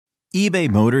eBay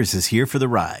Motors is here for the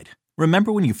ride.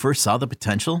 Remember when you first saw the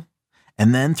potential?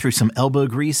 And then through some elbow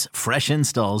grease, fresh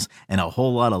installs, and a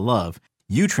whole lot of love,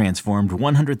 you transformed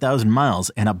 100,000 miles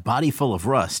and a body full of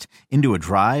rust into a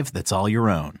drive that's all your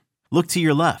own. Look to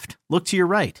your left. Look to your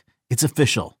right. It's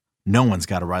official. No one's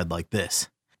got a ride like this.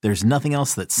 There's nothing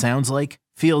else that sounds like,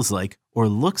 feels like, or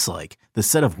looks like the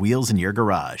set of wheels in your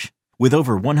garage. With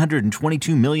over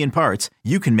 122 million parts,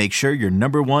 you can make sure your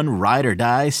number one ride or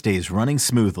die stays running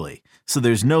smoothly. So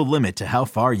there's no limit to how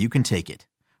far you can take it.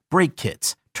 Brake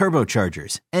kits,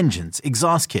 turbochargers, engines,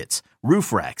 exhaust kits,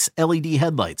 roof racks, LED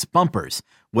headlights, bumpers,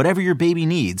 whatever your baby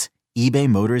needs, eBay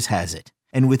Motors has it.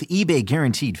 And with eBay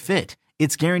Guaranteed Fit,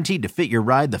 it's guaranteed to fit your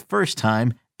ride the first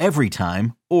time, every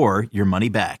time, or your money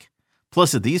back.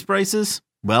 Plus at these prices,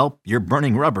 well, you're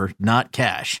burning rubber, not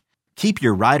cash. Keep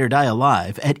your ride or die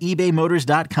alive at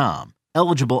ebaymotors.com.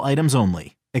 Eligible items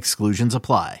only. Exclusions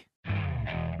apply.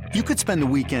 You could spend the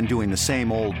weekend doing the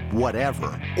same old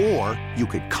whatever, or you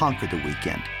could conquer the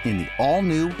weekend in the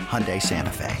all-new Hyundai Santa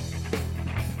Fe.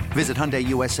 Visit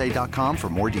HyundaiUSA.com for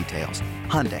more details.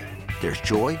 Hyundai, there's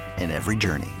joy in every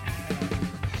journey.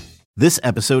 This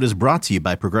episode is brought to you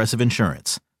by Progressive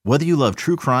Insurance. Whether you love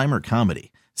true crime or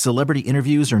comedy, celebrity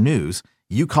interviews or news,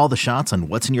 you call the shots on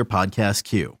what's in your podcast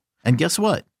queue. And guess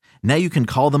what? Now you can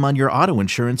call them on your auto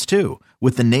insurance too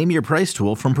with the Name Your Price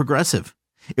tool from Progressive.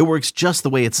 It works just the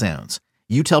way it sounds.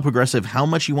 You tell Progressive how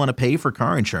much you want to pay for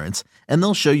car insurance, and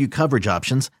they'll show you coverage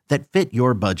options that fit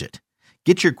your budget.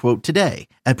 Get your quote today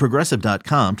at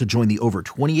Progressive.com to join the over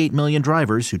 28 million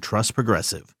drivers who trust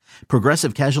Progressive.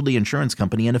 Progressive Casualty Insurance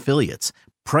Company and Affiliates.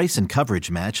 Price and coverage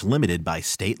match limited by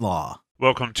state law.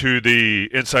 Welcome to the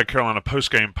Inside Carolina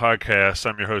Postgame Podcast.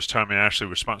 I'm your host, Tommy Ashley.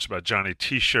 We're sponsored by Johnny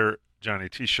T-Shirt,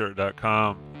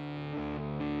 JohnnyT-Shirt.com.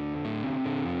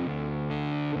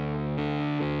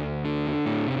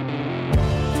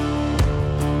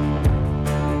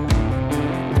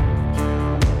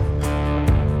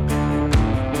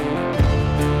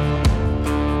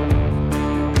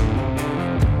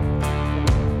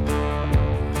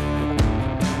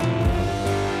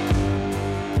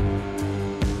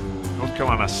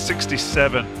 Carolina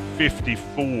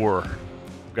 67-54.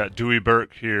 We've got Dewey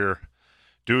Burke here.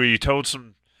 Dewey, you told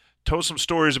some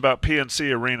stories about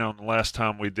PNC Arena on the last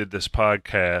time we did this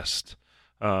podcast.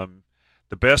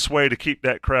 The best way to keep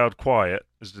that crowd quiet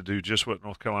is to do just what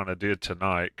North Carolina did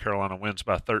tonight. Carolina wins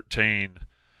by 13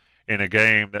 in a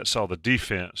game that saw the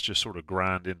defense just sort of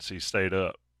grind NC State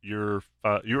up. Your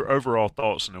overall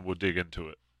thoughts, and then we'll dig into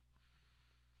it.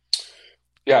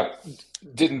 Yeah,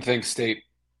 didn't think State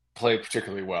played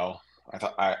particularly well. I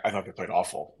thought they played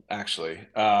awful, actually.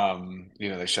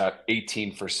 They shot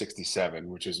 18 for 67,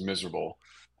 which is miserable.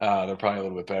 They're probably a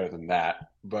little bit better than that,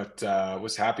 but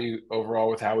was happy overall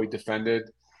with how we defended.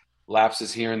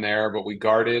 Lapses here and there, but we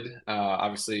guarded.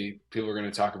 Obviously, people are going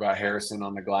to talk about Harrison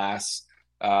on the glass.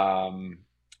 RJ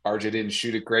didn't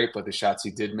shoot it great, but the shots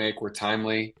he did make were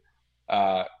timely.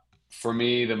 For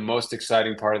me, the most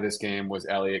exciting part of this game was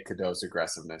Elliot Cadeau's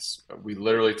aggressiveness. We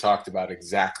literally talked about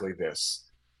exactly this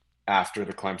after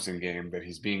the Clemson game, that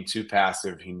he's being too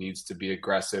passive. He needs to be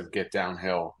aggressive, get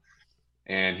downhill.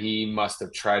 And he must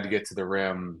have tried to get to the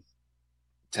rim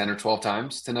 10 or 12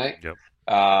 times tonight. Yep.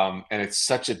 And it's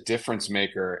such a difference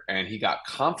maker, and he got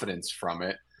confidence from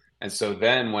it. And so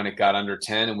then when it got under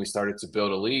 10 and we started to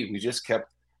build a lead, we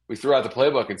threw out the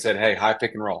playbook and said, hey, high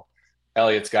pick and roll.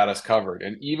 Elliot's got us covered.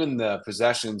 And even the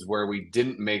possessions where we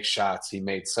didn't make shots, he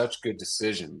made such good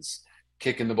decisions,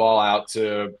 kicking the ball out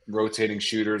to rotating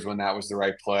shooters when that was the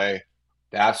right play.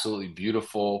 The absolutely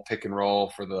beautiful pick and roll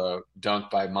for the dunk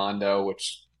by Mondo,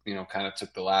 which, kind of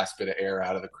took the last bit of air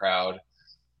out of the crowd.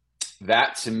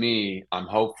 That, to me, I'm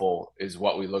hopeful, is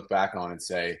what we look back on and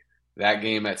say, that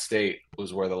game at State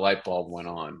was where the light bulb went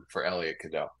on for Elliot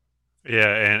Cadeau. Yeah,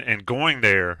 and going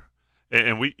there,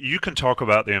 and you can talk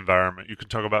about the environment. You can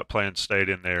talk about playing State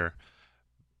in there.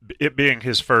 It being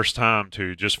his first time,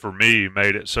 too, just for me,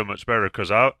 made it so much better, because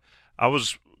I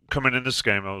was coming in this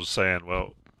game, I was saying,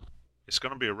 well, it's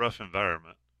going to be a rough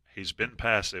environment. He's been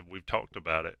passive. We've talked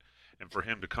about it. And for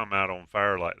him to come out on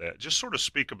fire like that, just sort of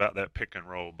speak about that pick and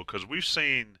roll, because we've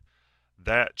seen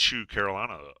that chew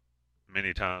Carolina up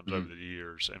many times over the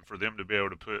years. And for them to be able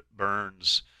to put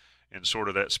Burns in sort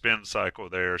of that spin cycle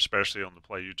there, especially on the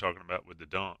play you're talking about with the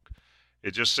dunk,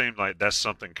 it just seemed like that's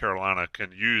something Carolina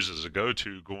can use as a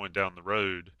go-to going down the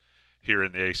road here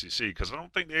in the ACC, because I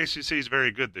don't think the ACC is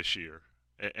very good this year.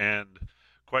 And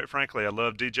quite frankly, I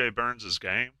love DJ Burns'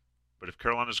 game, but if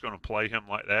Carolina's going to play him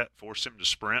like that, force him to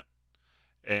sprint,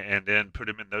 and then put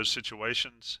him in those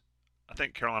situations, I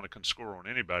think Carolina can score on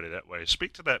anybody that way.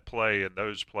 Speak to that play and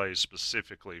those plays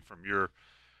specifically from your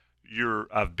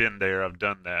I've been there, I've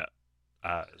done that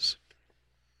eyes.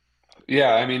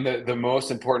 Yeah, I mean the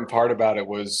most important part about it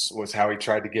was how he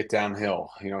tried to get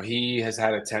downhill. He has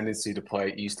had a tendency to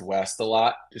play east-west a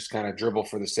lot, just kind of dribble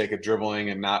for the sake of dribbling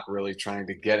and not really trying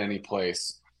to get any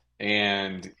place.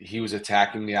 And he was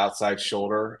attacking the outside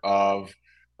shoulder of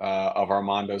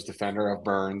Armando's defender of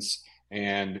Burns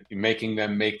and making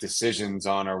them make decisions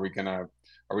on are we gonna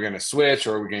switch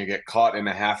or are we gonna get caught in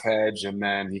a half hedge, and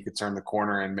then he could turn the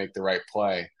corner and make the right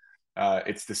play.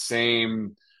 It's the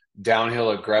same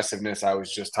downhill aggressiveness I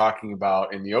was just talking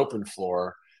about in the open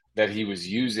floor that he was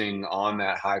using on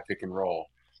that high pick and roll.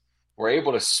 We're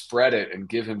able to spread it and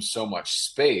give him so much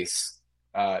space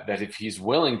that if he's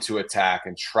willing to attack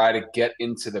and try to get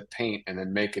into the paint and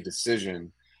then make a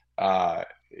decision,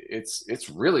 it's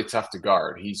really tough to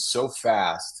guard. He's so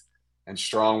fast and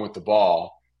strong with the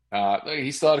ball.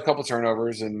 He still had a couple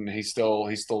turnovers and he's still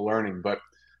learning. But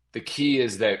the key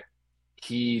is that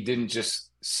he didn't just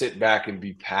sit back and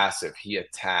be passive. He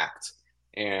attacked,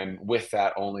 and with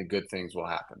that, only good things will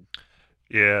happen.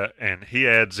 Yeah, and he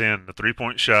adds in the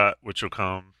 3-point shot, which will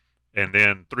come, and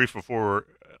then 3 for 4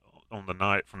 on the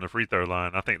night from the free throw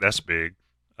line. I think that's big.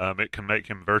 It can make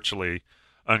him virtually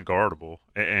unguardable,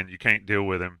 and you can't deal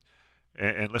with him.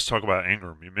 And let's talk about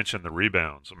Ingram. You mentioned the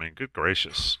rebounds. I mean, good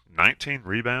gracious, 19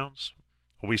 rebounds?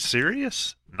 Are we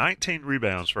serious? 19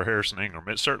 rebounds for Harrison Ingram.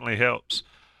 It certainly helps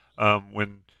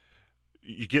when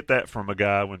you get that from a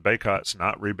guy when Baycott's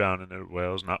not rebounding as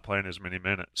well, is not playing as many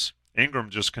minutes.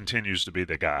 Ingram just continues to be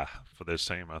the guy for this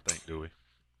team, I think, Dewey.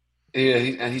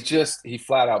 Yeah, he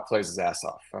flat out plays his ass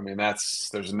off. I mean,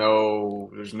 there's no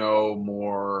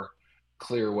more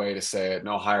clear way to say it,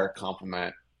 no higher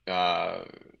compliment than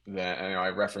I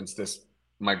reference this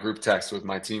my group text with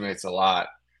my teammates a lot.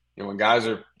 When guys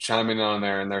are chiming in on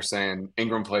there and they're saying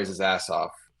Ingram plays his ass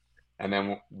off, and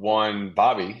then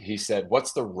Bobby, he said,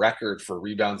 "What's the record for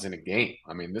rebounds in a game?"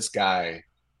 I mean, this guy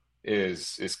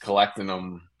is collecting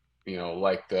them,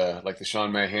 like the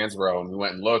Sean May Hansbrough, and we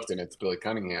went and looked, and it's Billy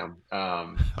Cunningham,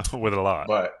 With a lot.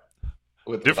 but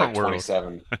with Different like world.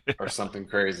 27 or something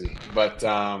crazy. But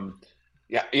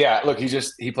yeah. Look,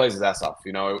 he plays his ass off.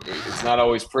 It's not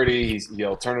always pretty.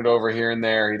 He'll turn it over here and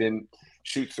there. He didn't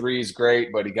shoot threes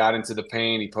great, but he got into the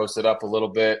paint. He posted up a little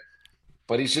bit.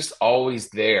 But he's just always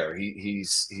there.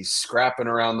 He's scrapping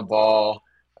around the ball,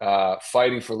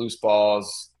 fighting for loose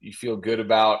balls. You feel good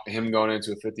about him going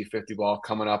into a 50-50 ball,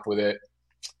 coming up with it.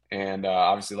 And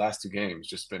obviously last two games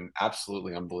just been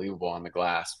absolutely unbelievable on the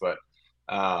glass. But,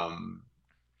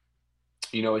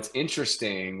 it's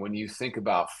interesting when you think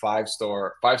about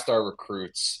five-star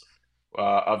recruits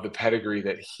of the pedigree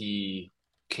that he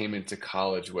came into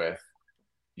college with.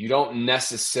 You don't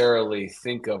necessarily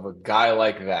think of a guy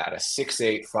like that, a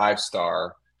 6'8",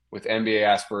 5-star with NBA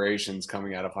aspirations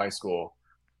coming out of high school,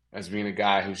 as being a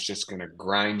guy who's just going to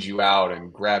grind you out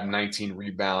and grab 19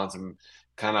 rebounds and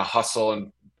kind of hustle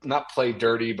and not play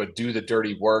dirty, but do the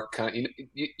dirty work.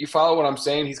 You follow what I'm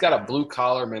saying? He's got a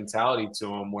blue-collar mentality to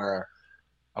him where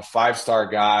a 5-star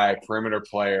guy, perimeter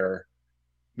player,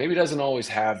 maybe doesn't always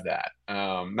have that.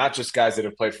 Not just guys that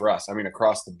have played for us. I mean,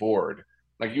 across the board.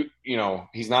 Like,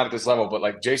 he's not at this level, but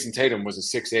like Jason Tatum was a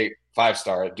 6'8",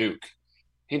 5-star at Duke.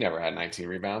 He never had 19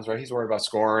 rebounds, right? He's worried about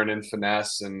scoring and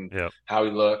finesse and how he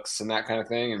looks and that kind of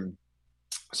thing. And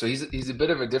so he's a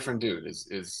bit of a different dude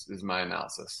is my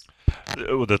analysis.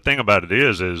 The thing about it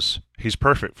is he's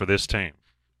perfect for this team.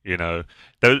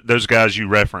 Those guys you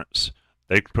reference,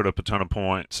 they can put up a ton of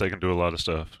points. They can do a lot of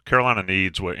stuff. Carolina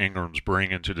needs what Ingram's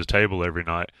bringing to the table every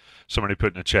night. Somebody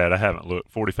put in the chat, I haven't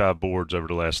looked, 45 boards over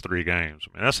the last 3 games.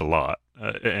 I mean, that's a lot.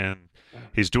 And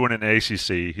he's doing it in the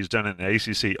ACC. He's done it in the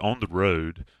ACC on the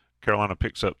road. Carolina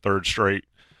picks up 3rd straight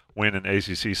win in the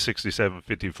ACC,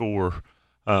 67-54.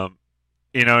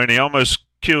 And he almost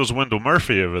kills Wendell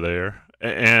Murphy over there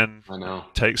and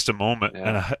takes the moment.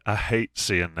 Yeah. And I hate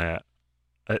seeing that.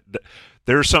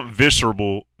 There's something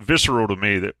visceral to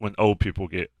me that when old people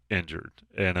get injured,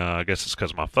 and I guess it's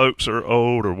because my folks are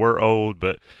old or were old,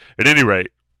 but at any rate,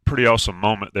 pretty awesome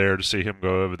moment there to see him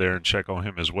go over there and check on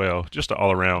him as well. Just an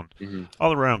all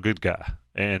around good guy.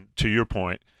 And to your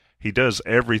point, he does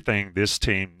everything this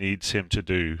team needs him to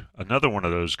do. Another one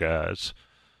of those guys.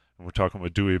 And we're talking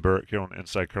with Dewey Burke here on the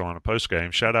Inside Carolina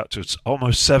Postgame. Shout out to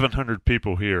almost 700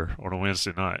 people here on a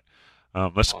Wednesday night.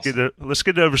 Let's get it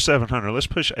over 700. Let's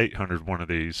push 800 one of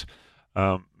these.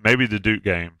 Maybe the Duke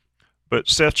game. But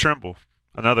Seth Trimble,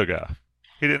 another guy.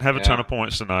 He didn't have a ton of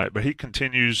points tonight, but he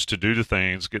continues to do the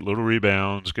things, get little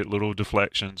rebounds, get little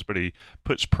deflections, but he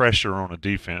puts pressure on a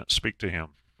defense. Speak to him.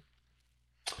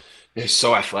 He's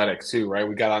so athletic too, right?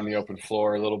 We got on the open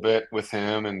floor a little bit with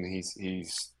him, and he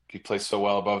plays so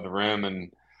well above the rim,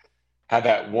 and had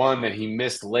that one that he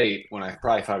missed late when I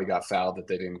probably thought he got fouled that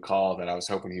they didn't call, that I was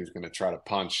hoping he was going to try to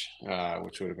punch,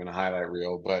 which would have been a highlight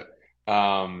reel. But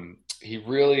he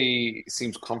really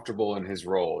seems comfortable in his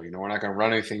role. We're not going to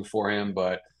run anything for him,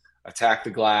 but attack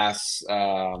the glass,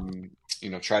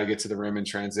 try to get to the rim in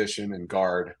transition and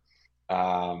guard.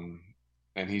 Um,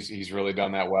 and he's really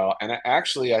done that well. And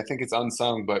actually, I think it's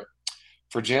unsung, but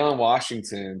for Jalen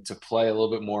Washington to play a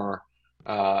little bit more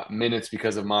minutes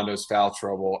because of Mondo's foul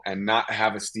trouble and not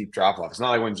have a steep drop off. It's not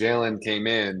like when Jalen came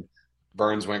in,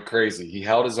 Burns went crazy. He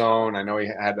held his own. I know he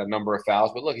had a number of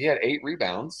fouls, but look, he had 8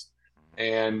 rebounds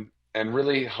and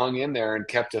really hung in there and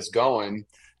kept us going,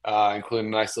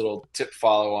 including a nice little tip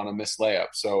follow on a missed layup.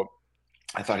 So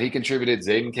I thought he contributed.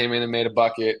 Zayden came in and made a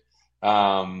bucket.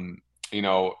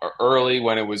 Early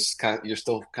when it was you're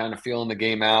still kind of feeling the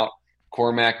game out.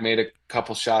 Cormac made a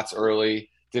couple shots early.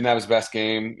 Didn't have his best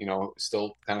game.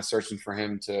 Still kind of searching for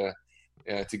him to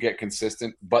get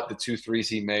consistent. But the 2 threes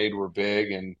he made were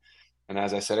big, and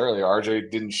as I said earlier,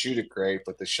 RJ didn't shoot it great,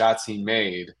 but the shots he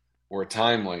made were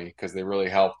timely because they really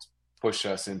helped push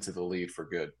us into the lead for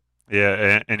good.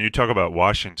 Yeah, and you talk about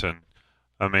Washington.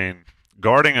 I mean,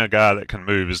 guarding a guy that can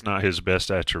move is not his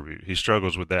best attribute. He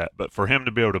struggles with that. But for him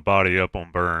to be able to body up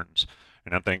on Burns,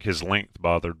 and I think his length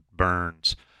bothered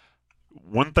Burns.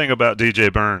 One thing about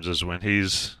DJ Burns is when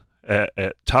he's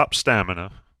at top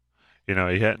stamina, he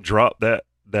hadn't dropped that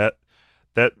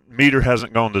meter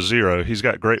hasn't gone to zero. He's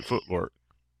got great footwork.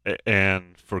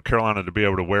 And for Carolina to be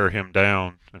able to wear him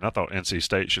down, and I thought NC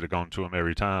State should have gone to him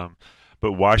every time,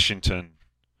 but Washington,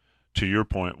 to your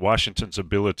point, Washington's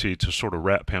ability to sort of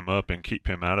wrap him up and keep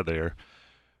him out of there.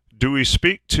 Do we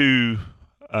speak to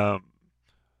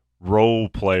role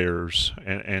players,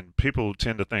 and people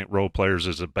tend to think role players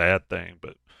is a bad thing,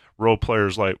 but role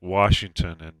players like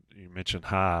Washington, and you mentioned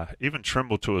High, even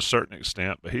Trimble to a certain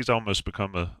extent, but he's almost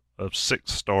become a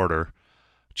sixth starter.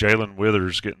 Jalen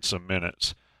Withers getting some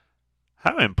minutes.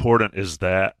 How important is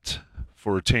that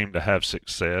for a team to have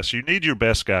success? You need your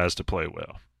best guys to play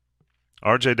well.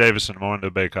 R.J. Davis and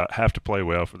Mondo Bacot have to play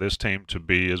well for this team to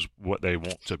be as what they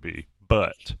want to be.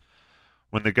 But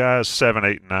when the guys 7,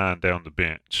 8, 9 down the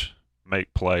bench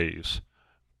make plays,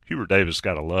 Hubert Davis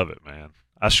got to love it, man.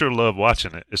 I sure love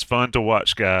watching it. It's fun to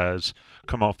watch guys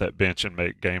come off that bench and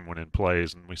make game-winning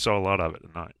plays, and we saw a lot of it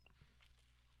tonight.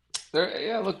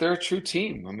 They're a true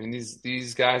team. I mean,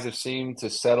 these guys have seemed to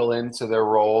settle into their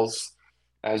roles.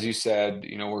 As you said,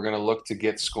 we're going to look to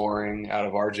get scoring out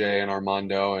of RJ and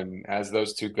Armando, and as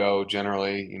those two go,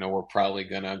 generally, we're probably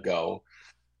going to go.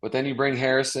 But then you bring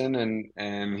Harrison,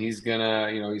 and he's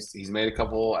gonna, he's made a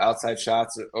couple outside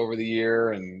shots over the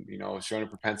year, and shown a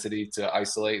propensity to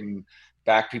isolate and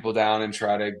back people down and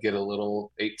try to get a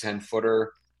little 8-10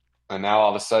 footer. And now all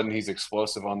of a sudden he's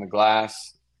explosive on the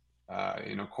glass.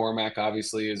 Cormac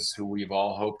obviously is who we've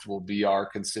all hoped will be our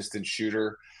consistent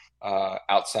shooter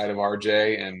outside of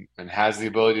RJ, and has the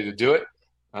ability to do it.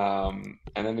 And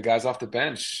then the guys off the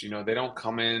bench, they don't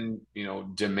come in,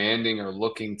 demanding or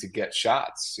looking to get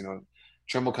shots.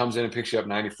 Trimble comes in and picks you up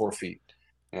 94 feet.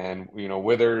 And,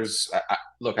 Withers,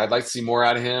 look, I'd like to see more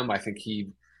out of him. I think he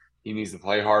needs to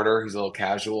play harder. He's a little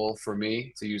casual for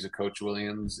me, to use a Coach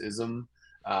Williams-ism.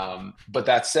 But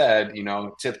that said,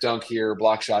 tip dunk here,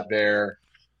 block shot there,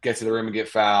 get to the rim and get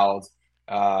fouled.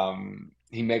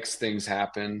 He makes things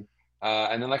happen.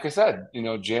 And then, like I said,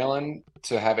 Jalen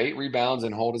to have 8 rebounds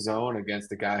and hold his own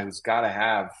against a guy who's got to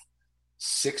have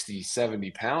 60,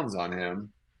 70 pounds on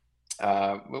him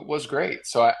was great.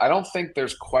 So I don't think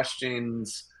there's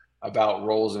questions about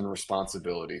roles and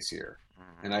responsibilities here.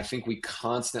 And I think we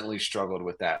constantly struggled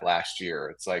with that last year.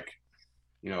 It's like,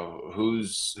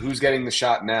 who's getting the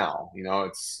shot now?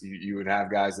 You would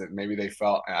have guys that maybe they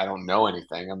felt, I don't know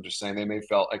anything. I'm just saying they may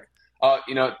felt like,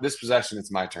 this possession,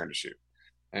 it's my turn to shoot.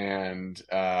 And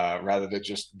rather than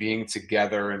just being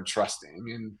together and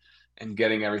trusting and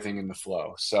getting everything in the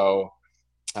flow. So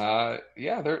they're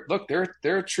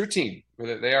a true team.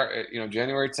 They are,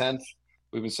 January 10th.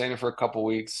 We've been saying it for a couple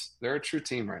weeks. They're a true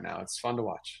team right now. It's fun to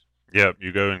watch. Yep,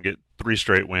 you go and get 3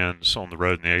 straight wins on the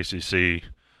road in the ACC.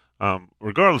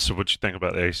 Regardless of what you think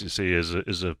about the ACC,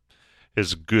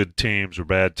 is good teams or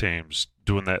bad teams,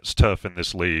 doing that's tough in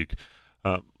this league.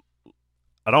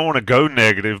 I don't want to go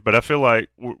negative, but I feel like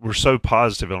we're so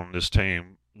positive on this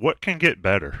team. What can get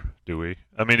better, do we?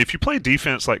 I mean, if you play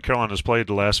defense like Carolina's played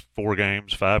the last 4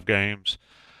 games, 5 games,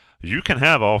 you can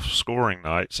have off-scoring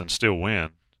nights and still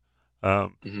win.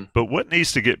 But what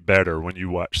needs to get better when you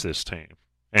watch this team?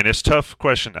 And it's a tough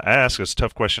question to ask. It's a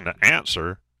tough question to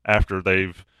answer. after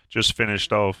they've just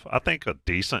finished off, I think, a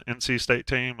decent NC State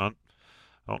team. I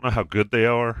don't know how good they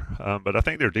are, but I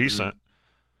think they're decent, Mhm.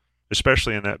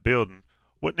 especially in that building.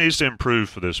 What needs to improve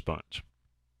for this bunch?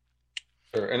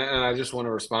 Sure. And I just want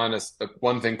to respond to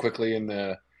one thing quickly in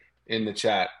the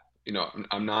chat.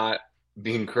 I'm not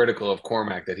being critical of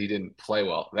Cormac that he didn't play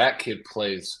well. That kid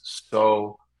plays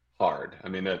so hard. I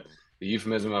mean, the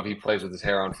euphemism of he plays with his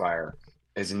hair on fire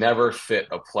has never fit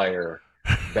a player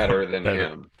better than Better,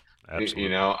 him.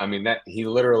 absolutely. I mean that he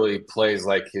literally plays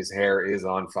like his hair is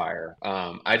on fire.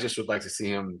 I just would like to see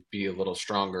him be a little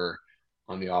stronger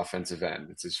on the offensive end.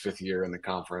 It's his fifth year in the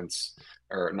conference,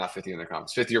 or not fifth year in the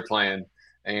conference, fifth year playing.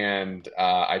 And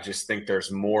I just think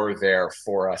there's more there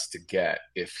for us to get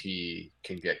if he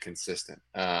can get consistent.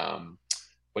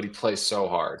 But he plays so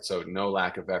hard, so no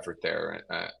lack of effort there.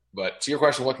 But to your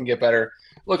question, what can get better?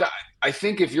 Look, I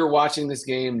think if you're watching this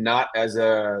game not as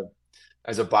a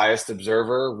biased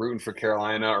observer, rooting for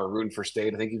Carolina or rooting for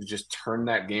State, I think if you just turned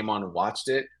that game on and watched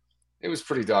it, it was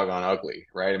pretty doggone ugly,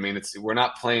 right? I mean, we're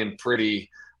not playing pretty.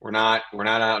 We're not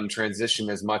out in transition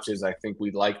as much as I think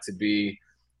we'd like to be.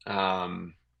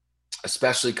 Um,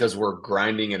 Especially because we're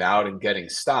grinding it out and getting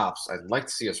stops. I'd like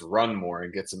to see us run more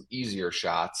and get some easier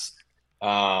shots.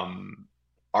 Um,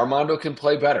 Armando can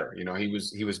play better.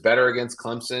 He was better against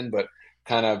Clemson, but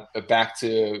kind of back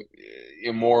to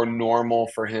more normal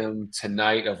for him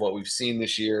tonight of what we've seen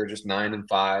this year. Just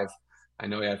 9-5. I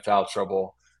know he had foul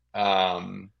trouble.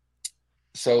 Um,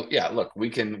 so yeah, look, we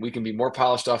can be more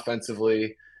polished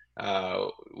offensively.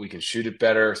 We can shoot it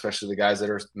better, especially the guys that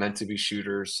are meant to be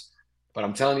shooters. But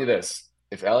I'm telling you this,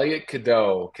 if Elliot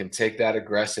Cadeau can take that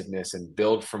aggressiveness and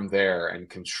build from there and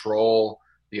control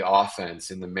the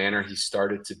offense in the manner he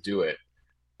started to do it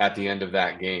at the end of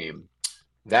that game,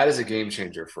 that is a game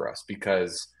changer for us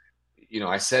because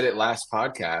I said it last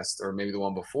podcast or maybe the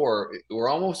one before, we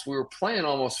were playing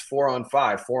almost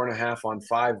 4-on-5,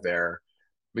 4.5-on-5 there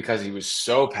because he was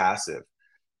so passive.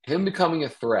 Him becoming a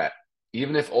threat,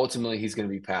 even if ultimately he's going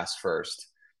to be passed first,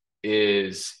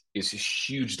 is a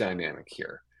huge dynamic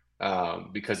here.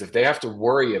 Because if they have to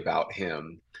worry about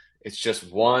him, it's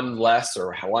just one less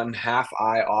or one half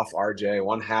eye off RJ,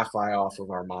 one half eye off of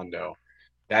Armando.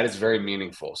 That is very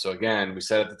meaningful. So again, we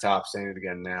said at the top, saying it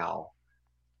again now.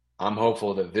 I'm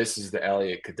hopeful that this is the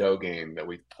Elliot Cadeau game that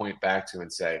we point back to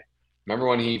and say, remember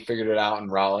when he figured it out in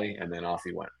Raleigh and then off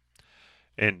he went.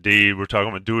 Indeed, we're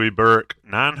talking with Dewey Burke.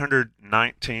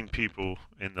 919 people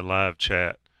in the live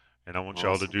chat, and I want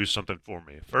y'all to Awesome. do something for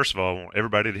me. First of all, I want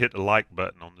everybody to hit the like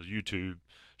button on the YouTube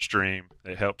stream.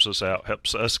 It helps us out,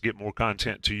 helps us get more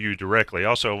content to you directly.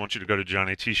 Also, I want you to go to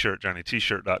Johnny T-Shirt,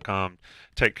 johnnytshirt.com.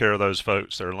 Take care of those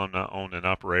folks. They're alumni owned and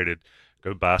operated.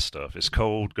 Go buy stuff. It's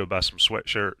cold. Go buy some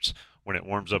sweatshirts. When it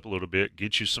warms up a little bit,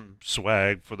 get you some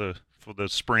swag for the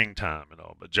springtime and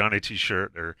all. But Johnny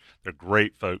T-Shirt, they're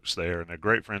great folks there, and they're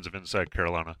great friends of Inside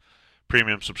Carolina.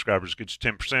 Premium subscribers get you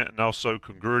 10%, and also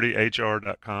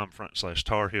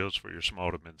congruityhr.com/Tar Heels for your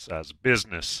small to mid-sized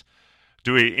business.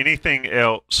 Do we anything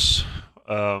else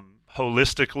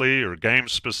holistically or game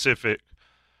specific?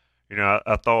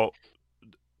 I thought,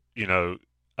 I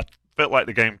felt like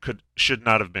the game should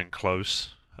not have been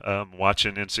close.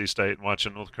 Watching NC State and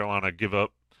watching North Carolina give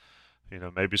up,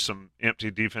 maybe some empty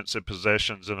defensive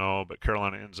possessions and all, but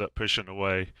Carolina ends up pushing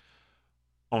away.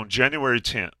 On January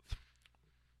 10th,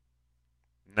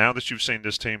 now that you've seen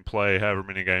this team play however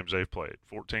many games they've played,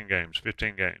 14 games,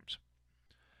 15 games,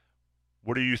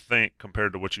 what do you think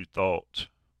compared to what you thought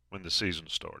when the season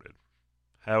started?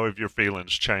 How have your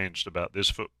feelings changed about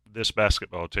this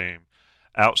basketball team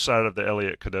outside of the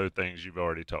Elliot Cadeau things you've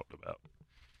already talked about?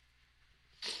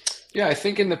 Yeah, I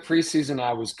think in the preseason,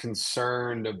 I was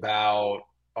concerned about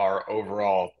our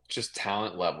overall just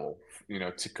talent level,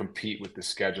 to compete with the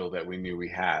schedule that we knew we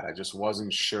had. I just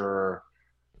wasn't sure.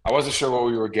 I wasn't sure what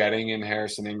we were getting in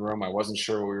Harrison Ingram. I wasn't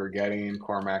sure what we were getting in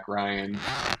Cormac Ryan.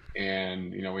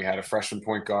 And, we had a freshman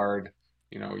point guard.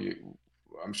 You know, you,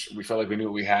 I'm sure we felt like we knew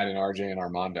what we had in RJ and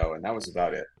Armando, and that was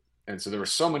about it. And so there were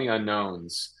so many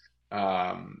unknowns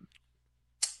um,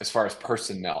 as far as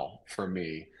personnel for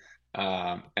me.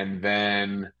 And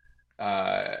then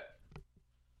uh,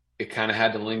 it kind of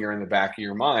had to linger in the back of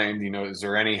your mind. Is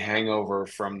there any hangover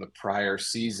from the prior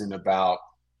season about,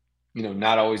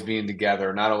 not always being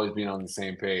together, not always being on the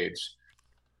same page?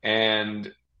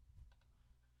 And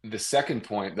the second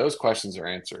point, those questions are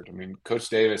answered. I mean, Coach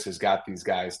Davis has got these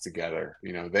guys together.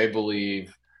 They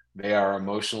believe they are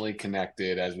emotionally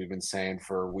connected, as we've been saying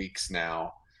for weeks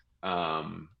now.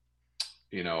 Um,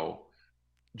 you know,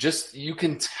 just you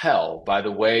can tell by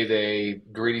the way they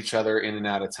greet each other in and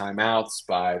out of timeouts,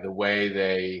 by the way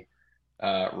they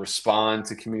respond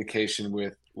to communication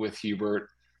with Hubert,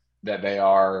 that they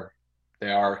are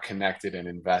connected and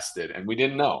invested, and we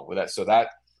didn't know with that. So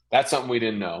that's something we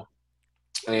didn't know.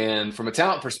 And from a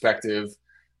talent perspective,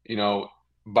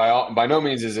 by no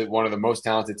means is it one of the most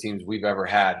talented teams we've ever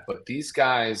had, but these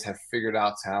guys have figured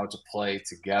out how to play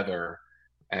together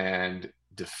and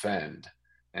defend.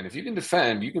 And if you can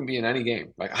defend, you can be in any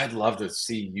game. Like, I'd love to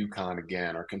see UConn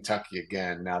again or Kentucky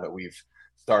again now that we've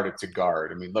started to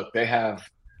guard. I mean, look,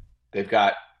 they've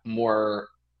got more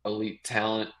elite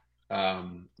talent.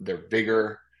 They're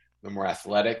bigger, they're more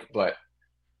athletic, but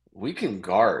we can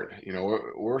guard.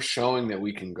 We're showing that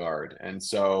we can guard, and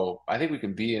so I think we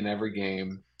can be in every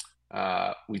game.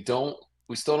 We still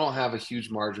don't have a huge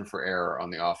margin for error on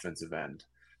the offensive end,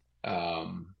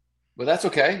 but that's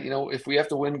okay. If we have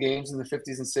to win games in the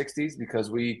 50s and 60s because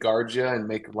we guard you and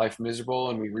make life miserable,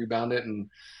 and we rebound it and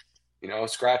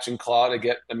scratch and claw to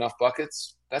get enough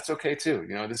buckets, that's okay too.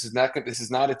 This is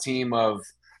not a team of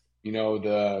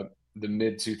the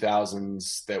mid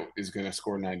 2000s that is going to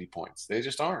score 90 points. They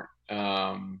just aren't.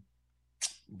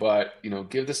 But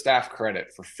give the staff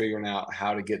credit for figuring out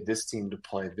how to get this team to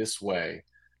play this way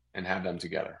and have them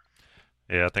together.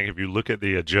 Yeah, I think if you look at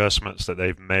the adjustments that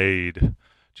they've made,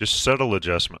 just subtle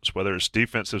adjustments, whether it's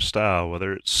defensive style,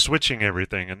 whether it's switching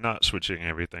everything and not switching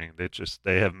everything,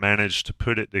 they have managed to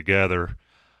put it together.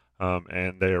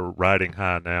 And they are riding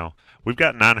high now. We've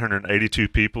got 982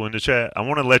 people in the chat. I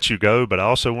want to let you go, but I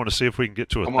also want to see if we can get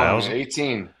to 1,000.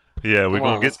 18. Yeah, we're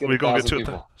gonna get to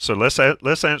it. So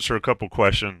let's answer a couple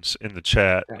questions in the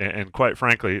chat, yeah. and quite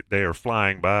frankly, they are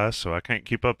flying by, so I can't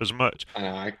keep up as much.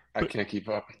 I can't keep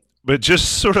up. But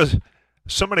just sort of,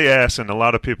 somebody asked, and a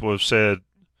lot of people have said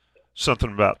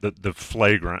something about the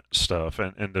flagrant stuff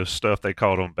and the stuff they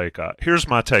called on Baycott. Here's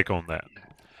my take on that.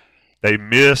 They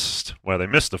missed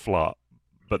the flop,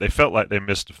 but they felt like they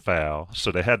missed a foul,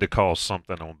 so they had to call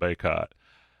something on Baycott.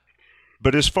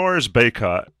 But as far as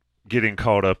Baycott getting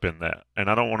caught up in that, and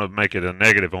I don't want to make it a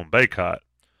negative on Baycott,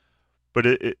 but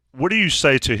what do you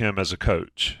say to him as a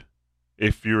coach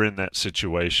if you're in that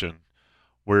situation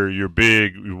where you're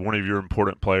big, one of your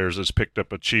important players has picked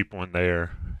up a cheap one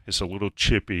there, it's a little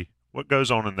chippy. What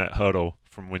goes on in that huddle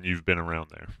from when you've been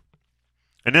around there?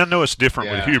 And I know it's different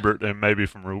with Hubert and maybe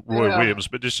from Roy Williams,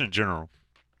 but just in general.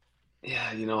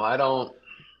 Yeah,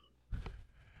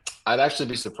 I'd actually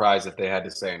be surprised if they had to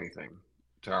say anything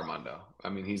to Armando. I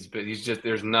mean, he's just,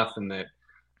 there's nothing that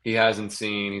he hasn't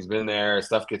seen. He's been there.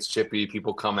 Stuff gets chippy.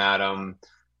 People come at him.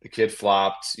 The kid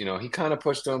flopped. He kind of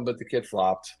pushed him, but the kid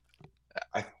flopped.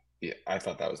 I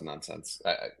thought that was nonsense.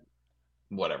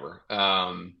 Whatever.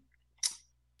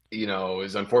 It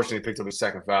was unfortunate he picked up his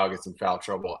second foul, gets in foul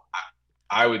trouble.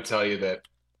 I would tell you that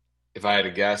if I had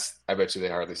to guess, I bet you they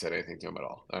hardly said anything to him at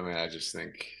all. I mean, I just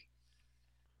think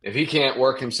if he can't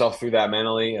work himself through that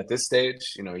mentally at this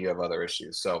stage, you have other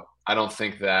issues. So I don't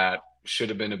think that should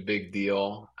have been a big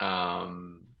deal. I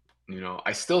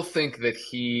still think that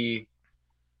he's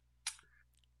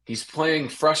playing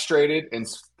frustrated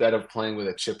instead of playing with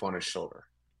a chip on his shoulder.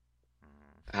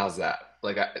 How's that?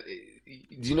 Like,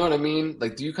 do you know what I mean?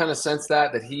 Like, do you kind of sense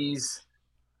that he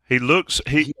looks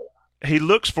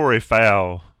for a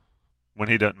foul when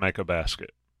he doesn't make a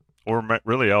basket, or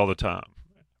really all the time,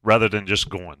 rather than just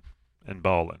going and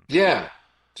balling. Yeah,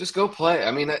 just go play.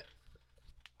 I mean,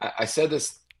 I said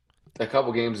this a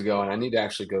couple games ago, and I need to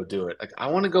actually go do it. Like, I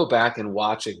want to go back and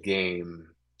watch a game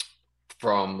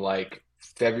from like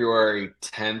February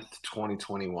 10th,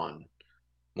 2021,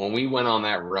 when we went on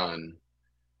that run.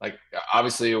 Like,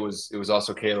 obviously it was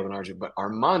also Caleb and RJ, but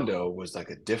Armando was like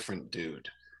a different dude.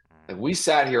 Like, we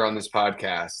sat here on this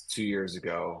podcast 2 years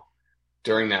ago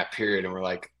during that period, and we're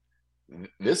like,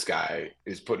 this guy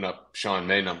is putting up Sean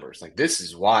May numbers. Like, this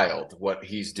is wild what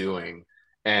he's doing.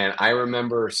 And I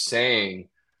remember saying,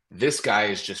 this guy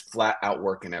is just flat out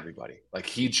working everybody. Like,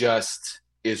 he just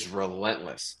is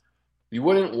relentless. You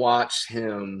wouldn't watch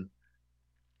him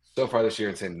so far this year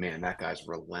and say, man, that guy's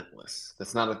relentless.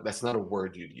 That's not a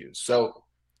word you'd use. So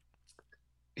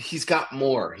he's got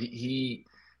more. I'd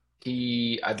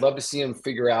love to see him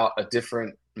figure out a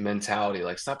different mentality.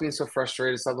 Like, stop being so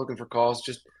frustrated. Stop looking for calls.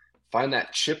 Just find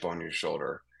that chip on your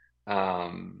shoulder.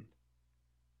 Because,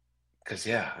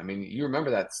 I mean, you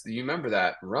remember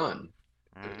that run.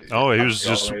 Oh, he was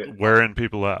just wearing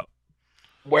people out.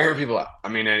 I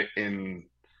mean,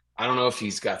 I don't know if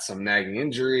he's got some nagging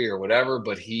injury or whatever,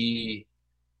 but he's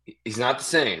not the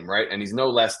same, right? And he's no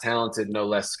less talented, no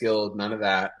less skilled, none of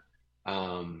that.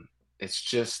 It's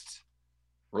just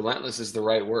relentless is the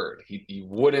right word. He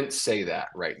wouldn't say that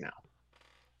right now.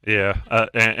 Yeah,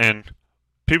 and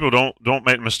people don't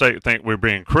make the mistake to think we're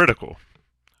being critical.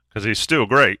 because he's still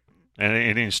great,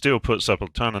 and he still puts up a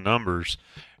ton of numbers,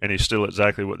 and he's still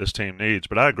exactly what this team needs.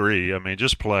 But I agree. I mean,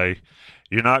 just play.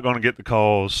 You're not going to get the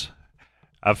calls.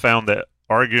 I've found that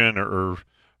arguing or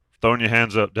throwing your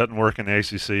hands up doesn't work in the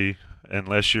ACC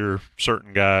unless you're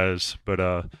certain guys. But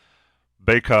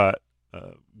Bacot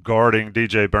guarding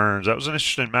DJ Burns, that was an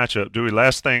interesting matchup. Dewey,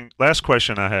 last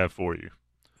question I have for you.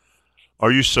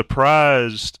 Are you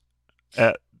surprised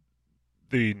at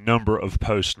the number of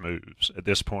post moves at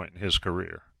this point in his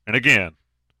career? And again,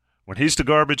 when he's the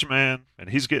garbage man and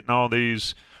he's getting all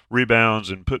these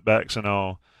rebounds and putbacks and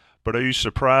all, but are you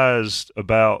surprised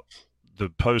about the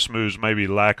post moves, maybe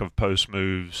lack of post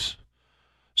moves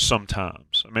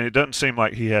sometimes? I mean, it doesn't seem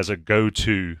like he has a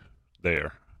go-to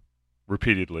there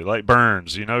repeatedly. Like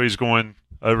Burns, he's going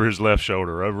over his left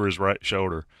shoulder, over his right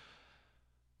shoulder.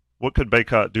 What could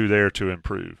Bacot do there to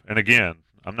improve? And again,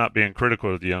 I'm not being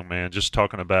critical of the young man, just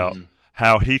talking about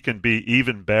how he can be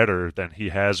even better than he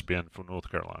has been for North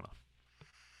Carolina.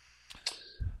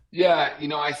 Yeah,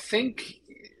 I think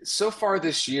so far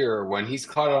this year, when he's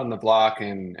caught it on the block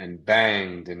and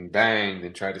banged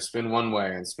and tried to spin one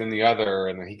way and spin the other,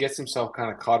 and then he gets himself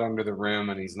kind of caught under the rim,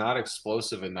 and he's not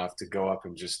explosive enough to go up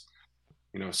and just,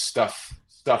 stuff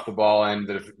the ball and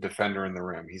the defender in the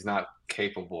rim. He's not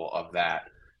capable of that.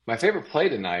 My favorite play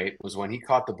tonight was when he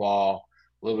caught the ball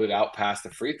a little bit out past the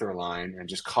free throw line and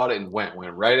just caught it and went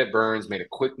right at Burns, made a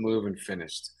quick move and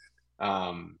finished.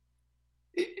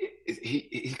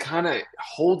 He kind of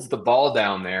holds the ball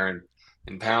down there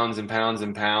and pounds and pounds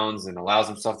and pounds and allows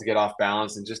himself to get off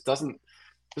balance and just doesn't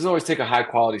always take a high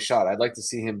quality shot. I'd like to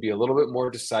see him be a little bit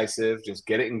more decisive, just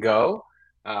get it and go.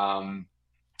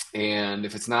 And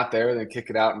if it's not there, then kick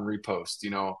it out and repost.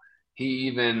 He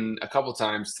even a couple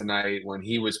times tonight when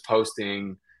he was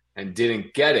posting and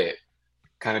didn't get it,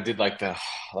 kind of did like the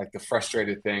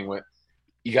frustrated thing with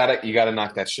you gotta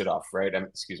knock that shit off, right?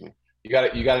 Excuse me. You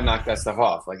gotta knock that stuff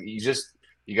off. Like you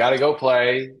gotta go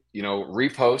play,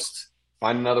 repost,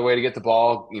 find another way to get the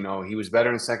ball. He was better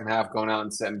in the second half going out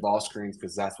and setting ball screens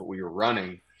because that's what we were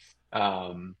running.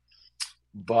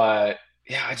 But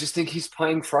yeah, I just think he's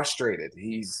playing frustrated.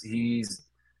 He's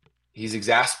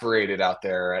exasperated out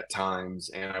there at times,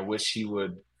 and I wish he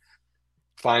would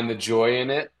find the joy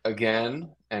in it again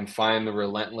and find the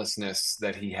relentlessness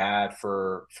that he had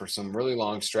for some really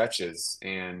long stretches.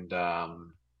 And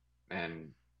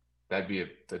that'd be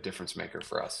the difference maker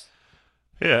for us.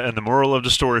 Yeah, and the moral of the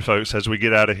story, folks, as we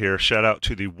get out of here, shout out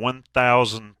to the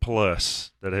 1,000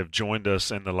 plus that have joined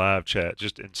us in the live chat.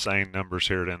 Just insane numbers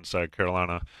here at Inside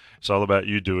Carolina. It's all about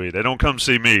you, Dewey. They don't come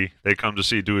see me. They come to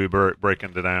see Dewey Burke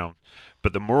breaking it down.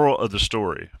 But the moral of the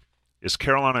story is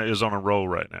Carolina is on a roll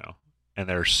right now, and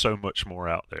there's so much more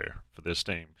out there for this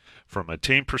team. From a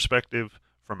team perspective,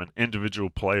 from an individual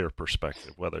player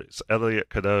perspective, whether it's Elliot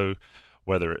Cadeau,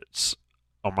 whether it's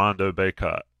Armando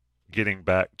Bacot, getting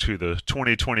back to the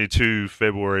 2022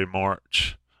 February,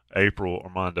 March, April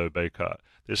Armando Bacot.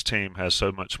 This team has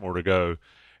so much more to go,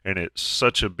 and it's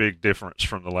such a big difference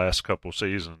from the last couple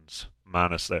seasons,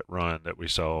 minus that run that we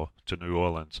saw to New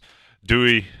Orleans.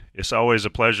 Dewey, it's always a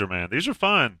pleasure, man. These are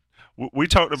fun. We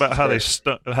talked about how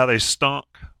they stunk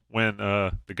when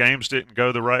the games didn't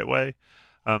go the right way.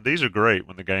 These are great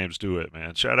when the games do it,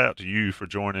 man. Shout out to you for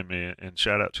joining me, and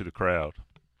shout out to the crowd.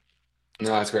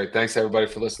 No, that's great. Thanks everybody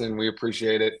for listening. We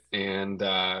appreciate it. And,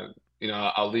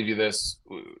 I'll leave you this.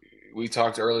 We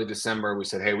talked early December. We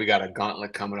said, hey, we got a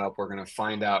gauntlet coming up. We're going to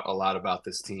find out a lot about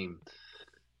this team.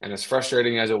 And as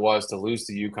frustrating as it was to lose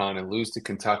to UConn and lose to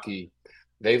Kentucky,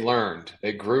 they learned.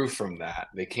 They grew from that.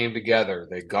 They came together.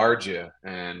 They guard you.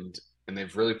 And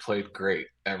they've really played great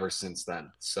ever since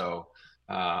then. So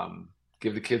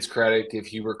give the kids credit. Give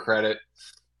Hubert credit.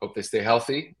 Hope they stay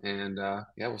healthy. And,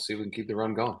 we'll see if we can keep the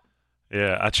run going.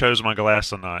 Yeah, I chose my glass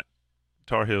tonight.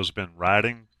 Tar Heels been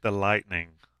riding the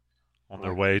lightning on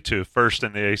their way to first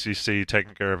in the ACC,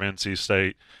 taking care of NC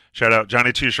State. Shout out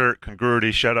Johnny T-Shirt,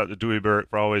 Congruity. Shout out to Dewey Burke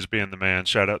for always being the man.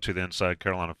 Shout out to the Inside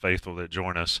Carolina faithful that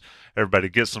join us. Everybody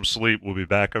get some sleep. We'll be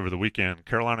back over the weekend.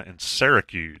 Carolina and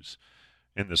Syracuse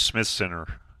in the Smith Center.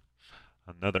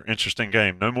 Another interesting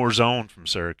game. No more zone from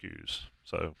Syracuse.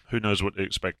 So who knows what to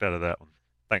expect out of that one.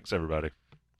 Thanks, everybody.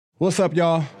 What's up,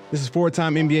 y'all? This is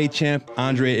four-time NBA champ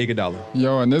Andre Iguodala.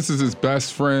 Yo, and this is his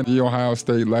best friend, the Ohio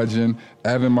State legend,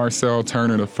 Evan Marcel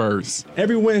Turner I.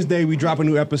 Every Wednesday, we drop a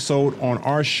new episode on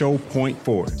our show, Point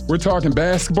Forward. We're talking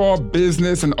basketball,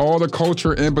 business, and all the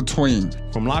culture in between.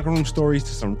 From locker room stories to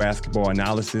some basketball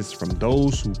analysis from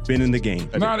those who've been in the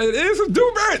game. Nah, it is a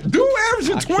dude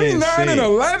averaging 29 and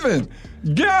 11.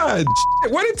 God,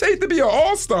 what did it take to be an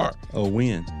all-star? A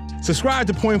win. Subscribe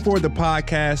to Point Forward, the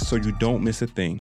podcast, so you don't miss a thing.